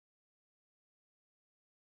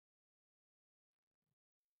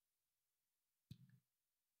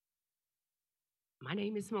My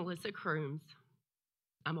name is Melissa Crooms.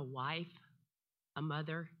 I'm a wife, a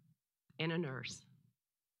mother, and a nurse.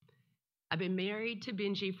 I've been married to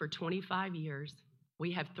Benji for 25 years.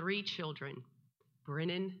 We have 3 children,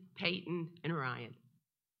 Brennan, Peyton, and Ryan.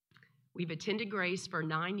 We've attended Grace for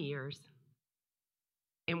 9 years,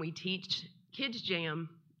 and we teach Kids Jam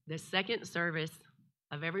the second service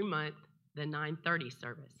of every month, the 9:30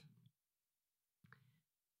 service.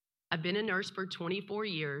 I've been a nurse for 24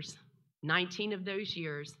 years. 19 of those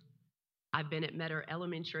years, I've been at Metter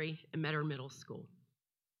Elementary and Metter Middle School.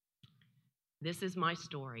 This is my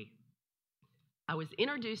story. I was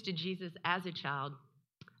introduced to Jesus as a child.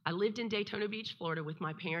 I lived in Daytona Beach, Florida with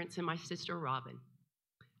my parents and my sister Robin.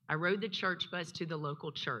 I rode the church bus to the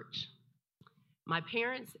local church. My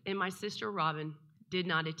parents and my sister Robin did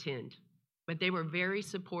not attend, but they were very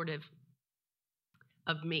supportive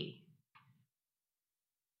of me.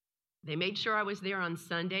 They made sure I was there on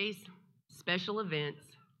Sundays, special events,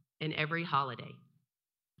 and every holiday.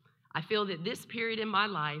 I feel that this period in my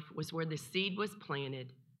life was where the seed was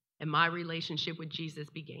planted and my relationship with Jesus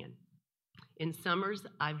began. In summers,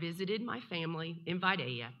 I visited my family in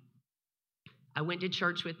Vidalia. I went to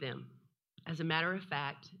church with them. As a matter of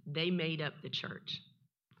fact, they made up the church.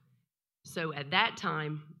 So at that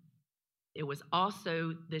time, it was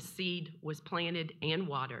also the seed was planted and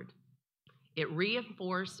watered. It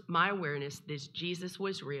reinforced my awareness that Jesus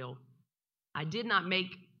was real. I did not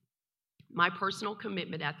make my personal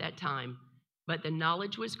commitment at that time, but the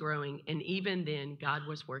knowledge was growing, and even then, God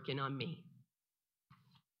was working on me.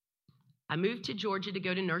 I moved to Georgia to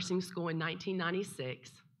go to nursing school in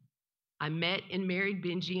 1996. I met and married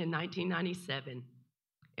Benji in 1997,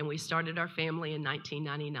 and we started our family in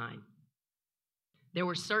 1999. There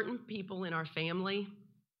were certain people in our family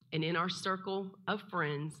and in our circle of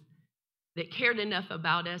friends that cared enough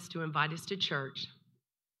about us to invite us to church,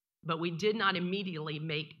 but we did not immediately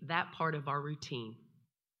make that part of our routine.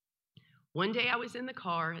 One day I was in the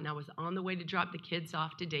car and I was on the way to drop the kids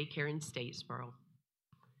off to daycare in Statesboro.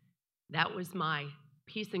 That was my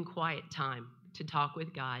peace and quiet time to talk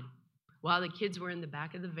with God while the kids were in the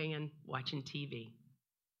back of the van watching TV.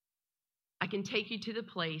 I can take you to the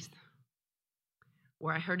place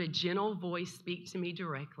where I heard a gentle voice speak to me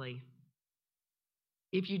directly.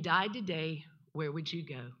 If you died today, where would you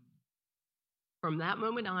go? From that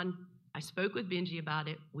moment on, I spoke with Benji about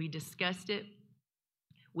it. We discussed it.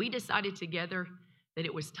 We decided together that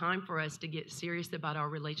it was time for us to get serious about our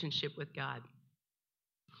relationship with God.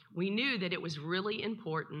 We knew that it was really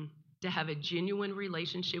important to have a genuine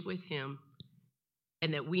relationship with Him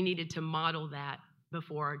and that we needed to model that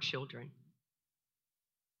before our children.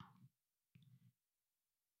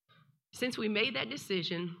 Since we made that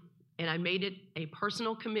decision and I made it a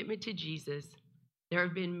personal commitment to Jesus, there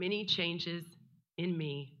have been many changes in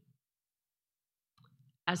me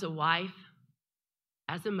as a wife,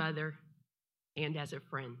 as a mother, and as a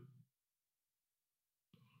friend.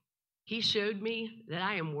 He showed me that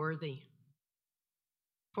I am worthy.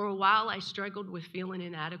 For a while, I struggled with feeling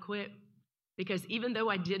inadequate because even though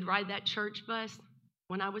I did ride that church bus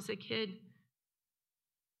when I was a kid,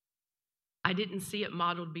 I didn't see it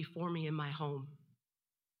modeled before me in my home.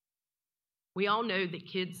 We all know that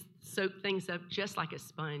kids soak things up just like a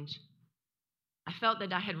sponge. I felt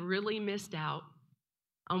that I had really missed out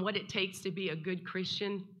on what it takes to be a good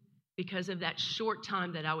Christian because of that short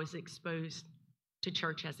time that I was exposed to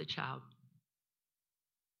church as a child.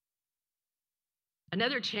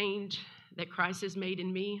 Another change that Christ has made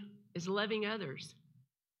in me is loving others.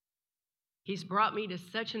 He's brought me to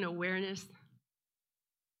such an awareness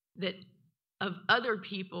that of other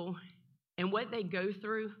people and what they go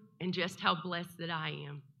through and just how blessed that I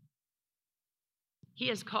am. He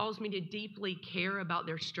has caused me to deeply care about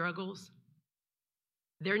their struggles,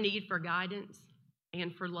 their need for guidance,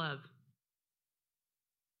 and for love.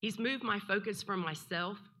 He's moved my focus from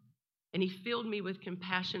myself, and He filled me with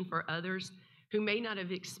compassion for others who may not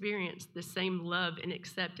have experienced the same love and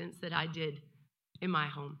acceptance that I did in my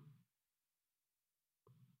home.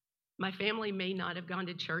 My family may not have gone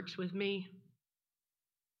to church with me,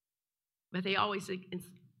 but they always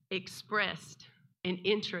expressed an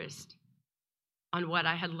interest on what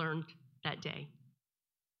I had learned that day.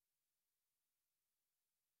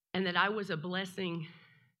 And that I was a blessing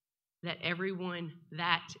that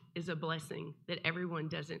is a blessing that everyone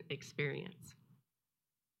doesn't experience.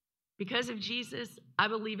 Because of Jesus, I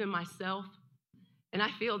believe in myself, and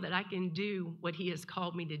I feel that I can do what He has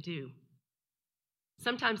called me to do.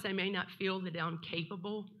 Sometimes I may not feel that I'm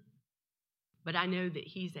capable, but I know that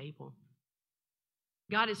He's able.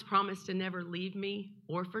 God has promised to never leave me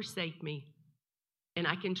or forsake me, and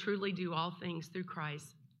I can truly do all things through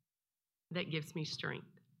Christ that gives me strength.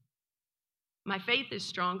 My faith is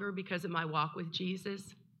stronger because of my walk with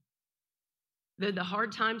Jesus. The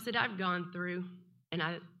hard times that I've gone through, and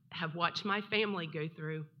I have watched my family go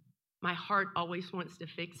through, my heart always wants to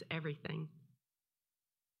fix everything.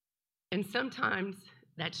 And sometimes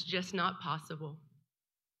that's just not possible.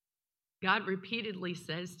 God repeatedly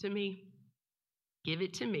says to me, "Give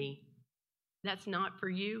it to me. That's not for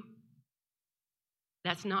you.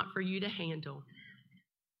 That's not for you to handle."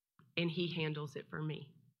 And he handles it for me.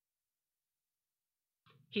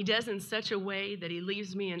 He does in such a way that he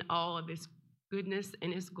leaves me in awe of his goodness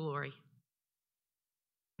and his glory.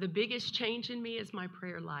 The biggest change in me is my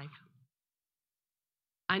prayer life.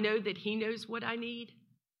 I know that he knows what I need.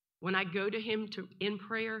 When I go to him in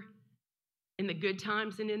prayer, in the good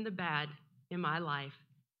times and in the bad in my life,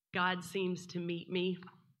 God seems to meet me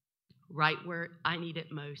right where I need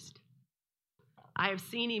it most. I have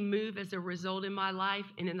seen him move as a result in my life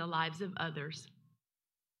and in the lives of others.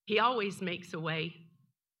 He always makes a way.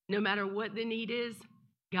 No matter what the need is,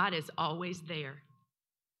 God is always there.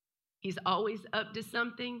 He's always up to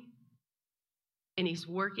something, and he's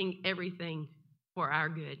working everything for our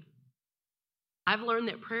good. I've learned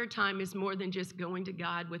that prayer time is more than just going to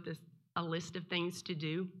God with a list of things to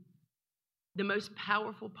do. The most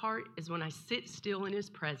powerful part is when I sit still in his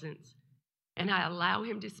presence and I allow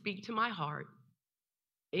him to speak to my heart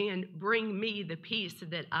and bring me the peace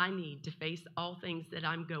that I need to face all things that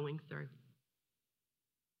I'm going through.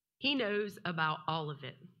 He knows about all of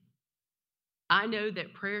it. I know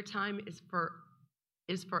that prayer time is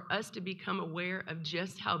for us to become aware of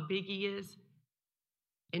just how big he is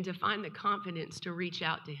and to find the confidence to reach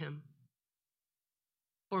out to him.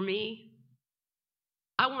 For me,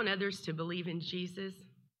 I want others to believe in Jesus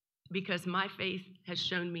because my faith has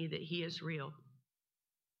shown me that he is real.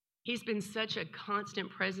 He's been such a constant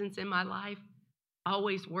presence in my life,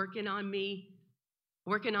 always working on me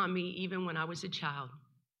even when I was a child.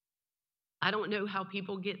 I don't know how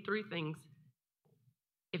people get through things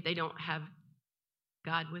if they don't have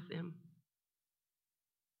God with them.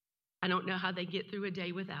 I don't know how they get through a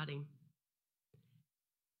day without him.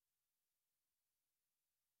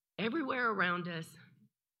 Everywhere around us,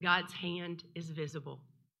 God's hand is visible.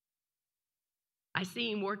 I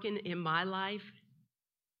see him working in my life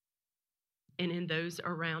and in those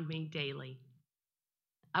around me daily.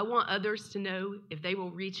 I want others to know if they will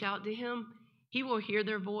reach out to him, he will hear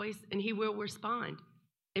their voice and he will respond.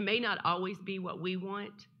 It may not always be what we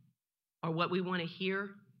want or what we want to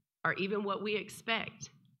hear or even what we expect,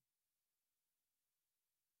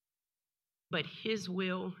 but his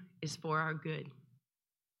will is for our good.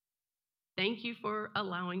 Thank you for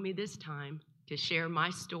allowing me this time to share my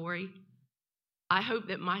story. I hope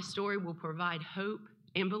that my story will provide hope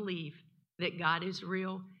and belief that God is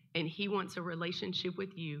real and he wants a relationship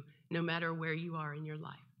with you no matter where you are in your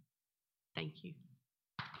life. Thank you.